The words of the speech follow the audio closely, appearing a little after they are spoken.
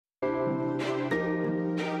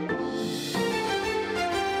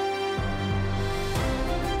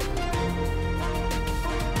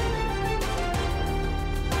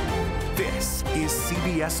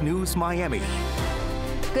CBS News Miami.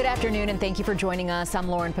 Good afternoon and thank you for joining us. I'm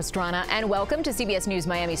Lauren Pastrana and welcome to CBS News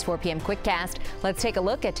Miami's 4 p.m. Quickcast. Let's take a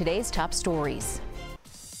look at today's top stories.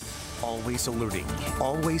 Always alerting,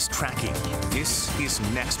 always tracking. This is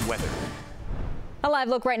Next Weather. A live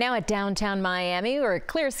look right now at downtown Miami, where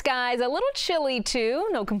clear skies, a little chilly too.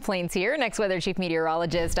 No complaints here. Next Weather Chief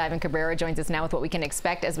Meteorologist Ivan Cabrera joins us now with what we can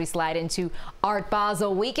expect as we slide into Art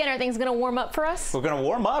Basel weekend. Are things going to warm up for us? We're going to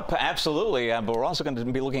warm up, absolutely, but we're also going to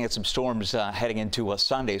be looking at some storms heading into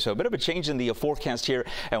Sunday. So a bit of a change in the forecast here,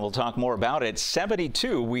 and we'll talk more about it.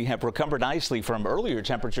 72, we have recovered nicely from earlier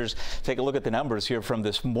temperatures. Take a look at the numbers here from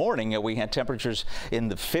this morning. We had temperatures in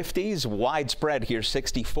the 50s, widespread here,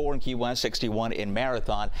 64 in Key West, 61 in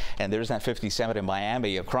Marathon, and there's that 57 in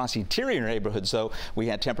Miami. Across interior neighborhoods, though, we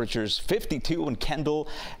had temperatures 52 in Kendall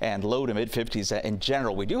and low to mid 50s in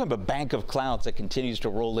general. We do have a bank of clouds that continues to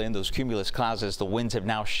roll in, those cumulus clouds, as the winds have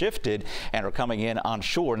now shifted and are coming in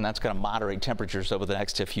onshore, and that's going to moderate temperatures over the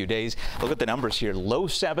next few days. Look at the numbers here, low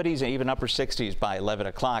 70s and even upper 60s by 11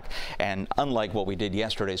 o'clock, and unlike what we did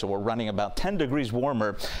yesterday, so we're running about 10 degrees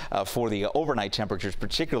warmer for the overnight temperatures,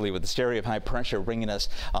 particularly with this area of high pressure bringing us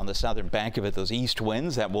on the southern bank of it, those east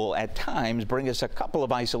winds that will at times bring us a couple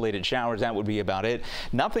of isolated showers. That would be about it.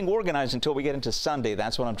 Nothing organized until we get into Sunday.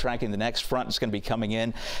 That's when I'm tracking the next front. It's going to be coming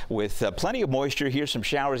in with plenty of moisture here, some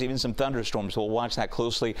showers, even some thunderstorms. We'll watch that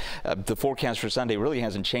closely. The forecast for Sunday really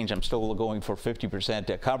hasn't changed. I'm still going for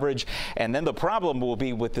 50% coverage. And then the problem will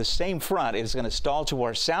be with the same front. It's going to stall to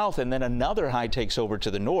our south, and then another high takes over to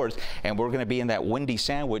the north, and we're going to be in that windy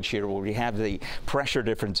sandwich here where we have the pressure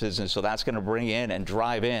differences, and so that's going to bring in and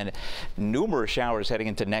drive in numerous showers heading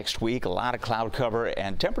into next week. A lot of cloud cover,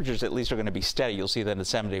 and temperatures at least are going to be steady. You'll see that in the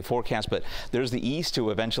 7-day forecast, but there's the east to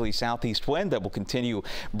eventually southeast wind that will continue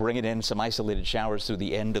bringing in some isolated showers through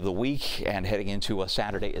the end of the week and heading into a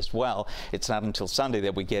Saturday as well. It's not until Sunday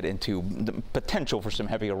that we get into the potential for some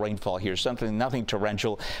heavier rainfall here. Nothing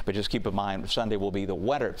torrential, but just keep in mind Sunday will be the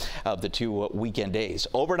wetter of the two weekend days.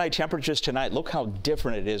 Overnight temperatures tonight, look how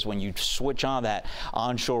different it is when you switch on that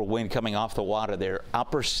onshore wind coming off the water there.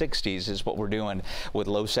 Upper 60s is what we're doing with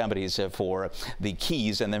low 70s for the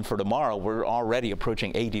Keys, and then for tomorrow we're already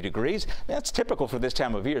approaching 80 degrees. That's typical for this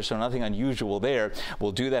time of year, so nothing unusual there.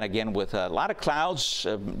 We'll do that again with a lot of clouds.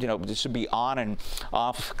 This would be on and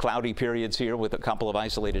off cloudy periods here with a couple of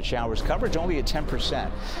isolated showers. Coverage only at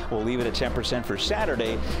 10%. We'll leave it at 10% for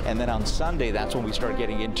Saturday, and then on Sunday that's when we start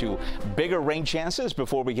getting into bigger rain chances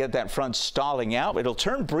before we get that front stalling out. It'll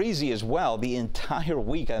turn breezy as well the entire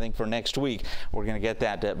week. I think for next week we're going to get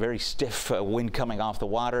that very stiff wind coming off the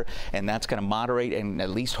water, and that's going to moderate and at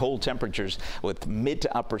least hold temperatures with mid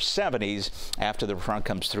to upper 70s after the front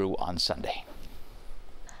comes through on Sunday.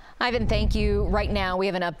 Ivan, thank you. Right now, we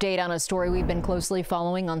have an update on a story we've been closely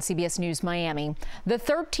following on CBS News Miami. The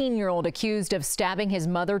 13-year-old accused of stabbing his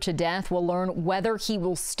mother to death will learn whether he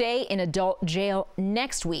will stay in adult jail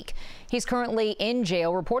next week. He's currently in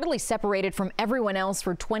jail, reportedly separated from everyone else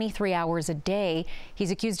for 23 hours a day.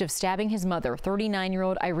 He's accused of stabbing his mother,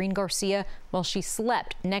 39-year-old Irene Garcia, while she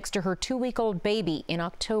slept next to her 2-week-old baby in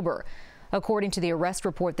October. According to the arrest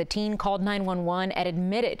report, the teen called 911 and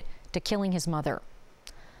admitted to killing his mother.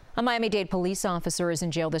 A Miami-Dade police officer is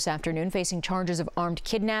in jail this afternoon facing charges of armed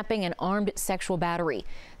kidnapping and armed sexual battery.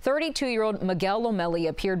 32-year-old Miguel Lomelli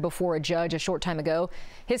appeared before a judge a short time ago.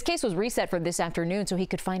 His case was reset for this afternoon so he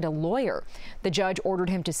could find a lawyer. The judge ordered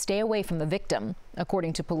him to stay away from the victim.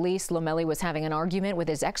 According to police, Lomelli was having an argument with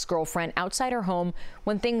his ex-girlfriend outside her home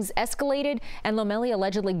when things escalated, and Lomelli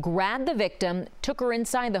allegedly grabbed the victim, took her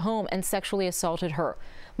inside the home, and sexually assaulted her.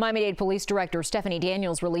 Miami-Dade Police Director Stephanie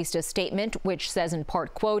Daniels released a statement which says in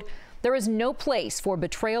part, quote, "There is no place for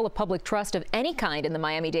betrayal of public trust of any kind in the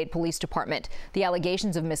Miami-Dade Police Department. The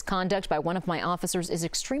allegations of misconduct by one of my officers is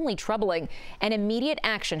extremely troubling, and immediate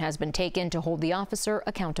action has been taken to hold the officer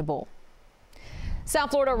accountable."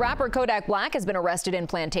 South Florida rapper Kodak Black has been arrested in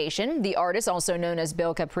Plantation. The artist, also known as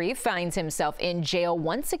Bill Capri, finds himself in jail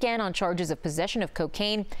once again on charges of possession of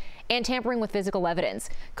cocaine and tampering with physical evidence.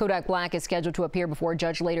 Kodak Black is scheduled to appear before a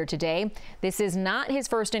judge later today. This is not his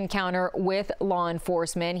first encounter with law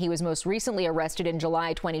enforcement. He was most recently arrested in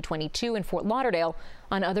July 2022 in Fort Lauderdale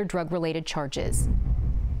on other drug-related charges.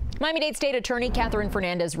 Miami-Dade State Attorney Katherine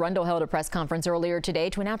Fernandez Rundle held a press conference earlier today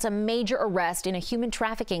to announce a major arrest in a human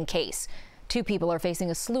trafficking case. 2 people are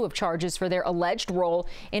facing a slew of charges for their alleged role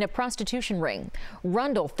in a prostitution ring.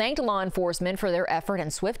 Rundle thanked law enforcement for their effort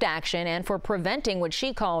and swift action and for preventing what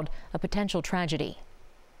she called a potential tragedy.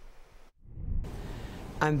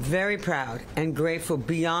 I'm very proud and grateful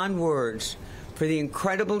beyond words for the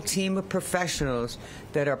incredible team of professionals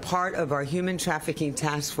that are part of our human trafficking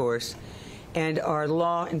task force and our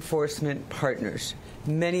law enforcement partners,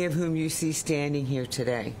 many of whom you see standing here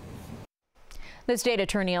today. The state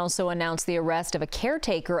attorney also announced the arrest of a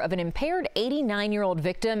caretaker of an impaired 89-year-old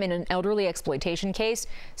victim in an elderly exploitation case.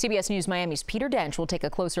 CBS News Miami's Peter Dench will take a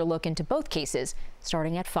closer look into both cases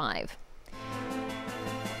starting at 5.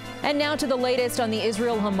 And now to the latest on the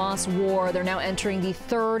Israel-Hamas war. They're now entering the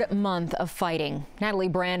 3rd month of fighting. Natalie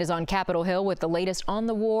Brand is on Capitol Hill with the latest on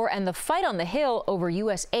the war and the fight on the Hill over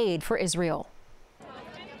U.S. aid for Israel.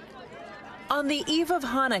 On the eve of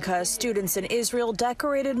Hanukkah, students in Israel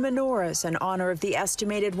decorated menorahs in honor of the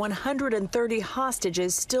estimated 130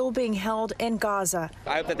 hostages still being held in Gaza.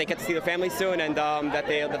 I hope that they get to see their families soon and that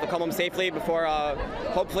they'll come home safely before,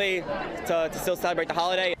 hopefully, to still celebrate the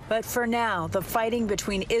holiday. But for now, the fighting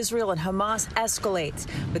between Israel and Hamas escalates,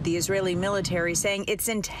 with the Israeli military saying it's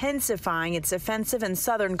intensifying its offensive in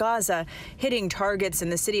southern Gaza, hitting targets in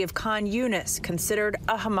the city of Khan Yunis, considered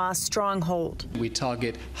a Hamas stronghold. We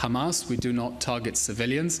target Hamas. We do not target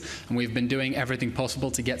civilians, and we've been doing everything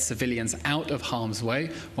possible to get civilians out of harm's way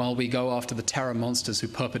while we go after the terror monsters who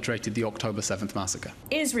perpetrated the October 7th massacre.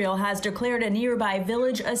 Israel has declared a nearby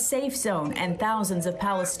village a safe zone, and thousands of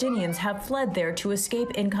Palestinians have fled there to escape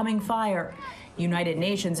incoming fire. United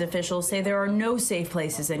Nations officials say there are no safe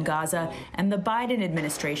places in Gaza, and the Biden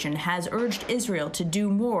administration has urged Israel to do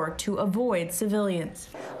more to avoid civilians.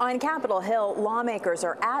 On Capitol Hill, lawmakers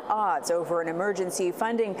are at odds over an emergency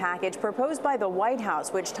funding package proposed by the White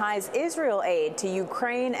House, which ties Israel aid to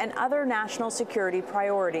Ukraine and other national security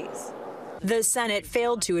priorities. The Senate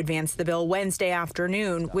failed to advance the bill Wednesday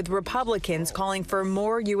afternoon, with Republicans calling for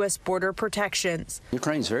more U.S. border protections.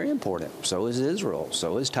 Ukraine's very important. So is Israel.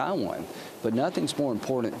 So is Taiwan. But nothing's more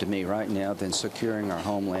important to me right now than securing our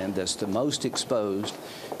homeland that's the most exposed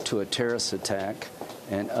to a terrorist attack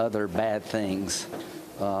and other bad things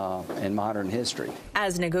in modern history.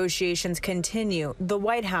 As negotiations continue, the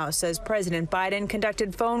White House says President Biden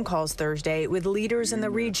conducted phone calls Thursday with leaders in the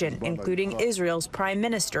region, including Israel's Prime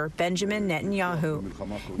Minister Benjamin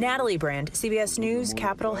Netanyahu. Natalie Brand, CBS News,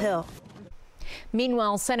 Capitol Hill.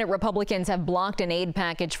 Meanwhile, Senate Republicans have blocked an aid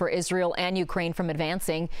package for Israel and Ukraine from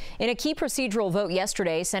advancing. In a key procedural vote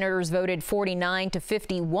yesterday, senators voted 49 to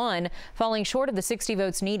 51, falling short of the 60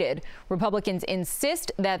 votes needed. Republicans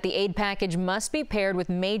insist that the aid package must be paired with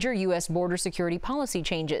major U.S. border security policy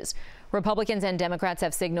changes. Republicans and Democrats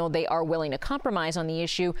have signaled they are willing to compromise on the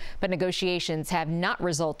issue, but negotiations have not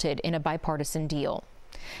resulted in a bipartisan deal.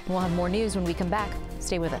 And we'll have more news when we come back.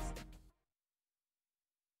 Stay with us.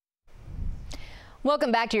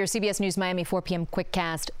 Welcome back to your CBS News Miami 4 p.m.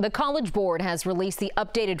 Quickcast. The College Board has released the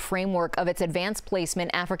updated framework of its Advanced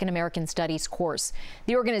Placement African American Studies course.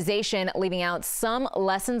 The organization leaving out some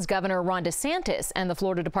lessons Governor Ron DeSantis and the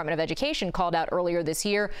Florida Department of Education called out earlier this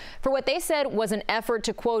year for what they said was an effort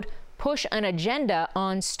to, quote, push an agenda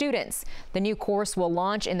on students. The new course will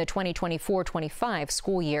launch in the 2024-25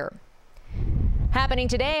 school year. Happening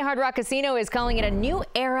today, Hard Rock Casino is calling it a new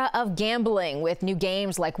era of gambling with new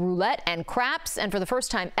games like roulette and craps, and for the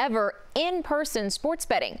first time ever, in-person sports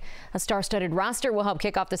betting. A star-studded roster will help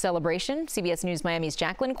kick off the celebration. CBS News Miami's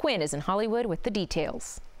Jacqueline Quinn is in Hollywood with the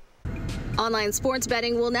details. Online sports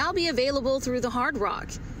betting will now be available through the Hard Rock.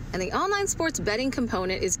 And the online sports betting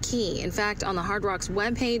component is key. In fact, on the Hard Rock's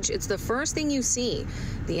webpage, it's the first thing you see,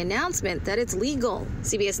 the announcement that it's legal.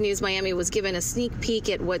 CBS News Miami was given a sneak peek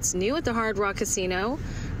at what's new at the Hard Rock Casino.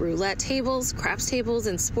 Roulette tables, craps tables,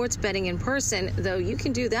 and sports betting in person, though you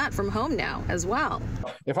can do that from home now as well.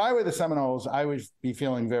 If I were the Seminoles, I would be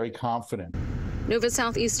feeling very confident. Nova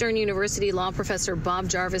Southeastern University law professor Bob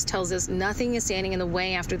Jarvis tells us nothing is standing in the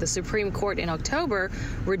way after the Supreme Court in October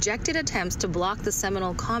rejected attempts to block the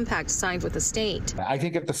Seminole Compact signed with the state. I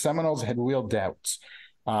think if the Seminoles had real doubts,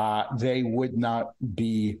 they would not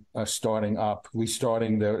be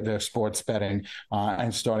restarting their sports betting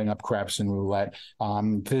and starting up craps and roulette.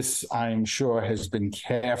 This, I'm sure, has been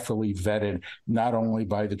carefully vetted not only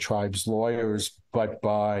by the tribe's lawyers, but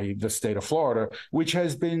by the state of Florida, which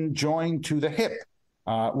has been joined to the hip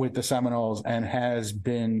with the Seminoles and has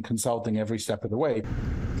been consulting every step of the way.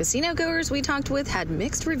 Casino goers we talked with had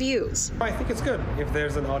mixed reviews. I think it's good. If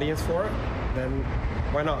there's an audience for it, then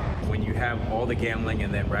why not? When you have all the gambling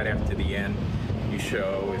and then right after the end, you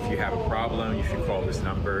show if you have a problem, you should call this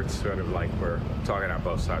number. It's sort of like we're talking out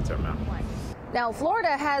both sides of our mouth. Now,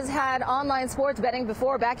 Florida has had online sports betting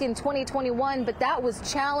before, back in 2021, but that was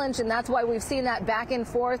challenged, and that's why we've seen that back and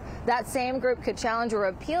forth. That same group could challenge or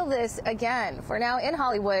appeal this again. For now, in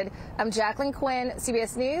Hollywood, I'm Jacqueline Quinn,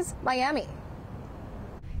 CBS News, Miami.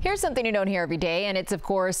 Here's something you don't hear every day, and it's, of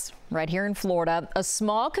course, right here in Florida. A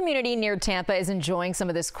small community near Tampa is enjoying some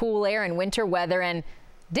of this cool air and winter weather, and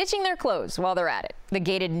ditching their clothes while they're at it. The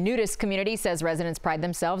gated nudist community says residents pride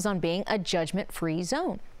themselves on being a judgment-free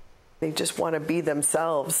zone. They just want to be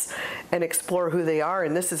themselves and explore who they are,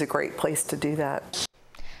 and this is a great place to do that.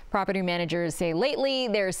 Property managers say lately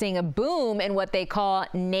they're seeing a boom in what they call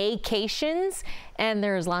naycations, and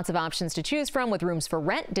there's lots of options to choose from with rooms for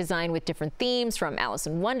rent designed with different themes from Alice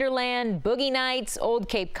in Wonderland, Boogie Nights, Old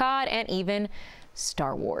Cape Cod, and even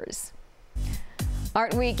Star Wars.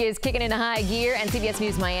 Art Week is kicking into high gear, and CBS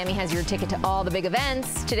News Miami has your ticket to all the big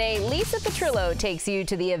events. Today, Lisa Petrillo takes you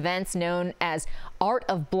to the events known as Art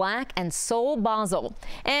of Black and Soul Basel.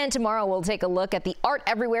 And tomorrow, we'll take a look at the art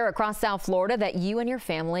everywhere across South Florida that you and your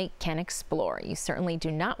family can explore. You certainly do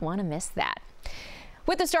not want to miss that.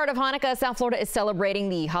 With the start of Hanukkah, South Florida is celebrating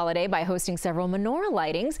the holiday by hosting several menorah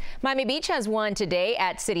lightings. Miami Beach has one today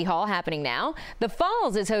at City Hall happening now. The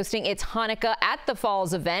Falls is hosting its Hanukkah at the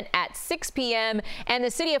Falls event at 6 p.m. And the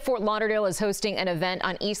city of Fort Lauderdale is hosting an event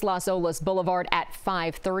on East Las Olas Boulevard at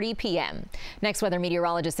 5:30 p.m. Next, weather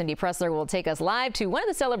meteorologist Cindy Pressler will take us live to one of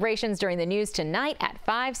the celebrations during the news tonight at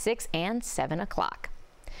 5, 6, and 7 o'clock.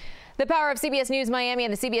 The power of CBS News Miami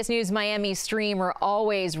and the CBS News Miami stream are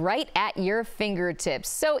always right at your fingertips.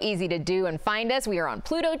 So easy to do and find us. We are on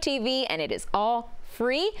Pluto TV, and it is all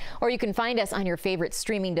free. Or you can find us on your favorite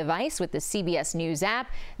streaming device with the CBS News app.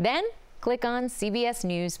 Then click on CBS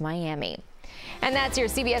News Miami. And that's your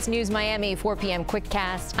CBS News Miami 4 p.m.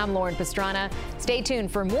 Quickcast. I'm Lauren Pastrana. Stay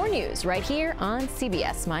tuned for more news right here on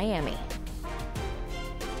CBS Miami.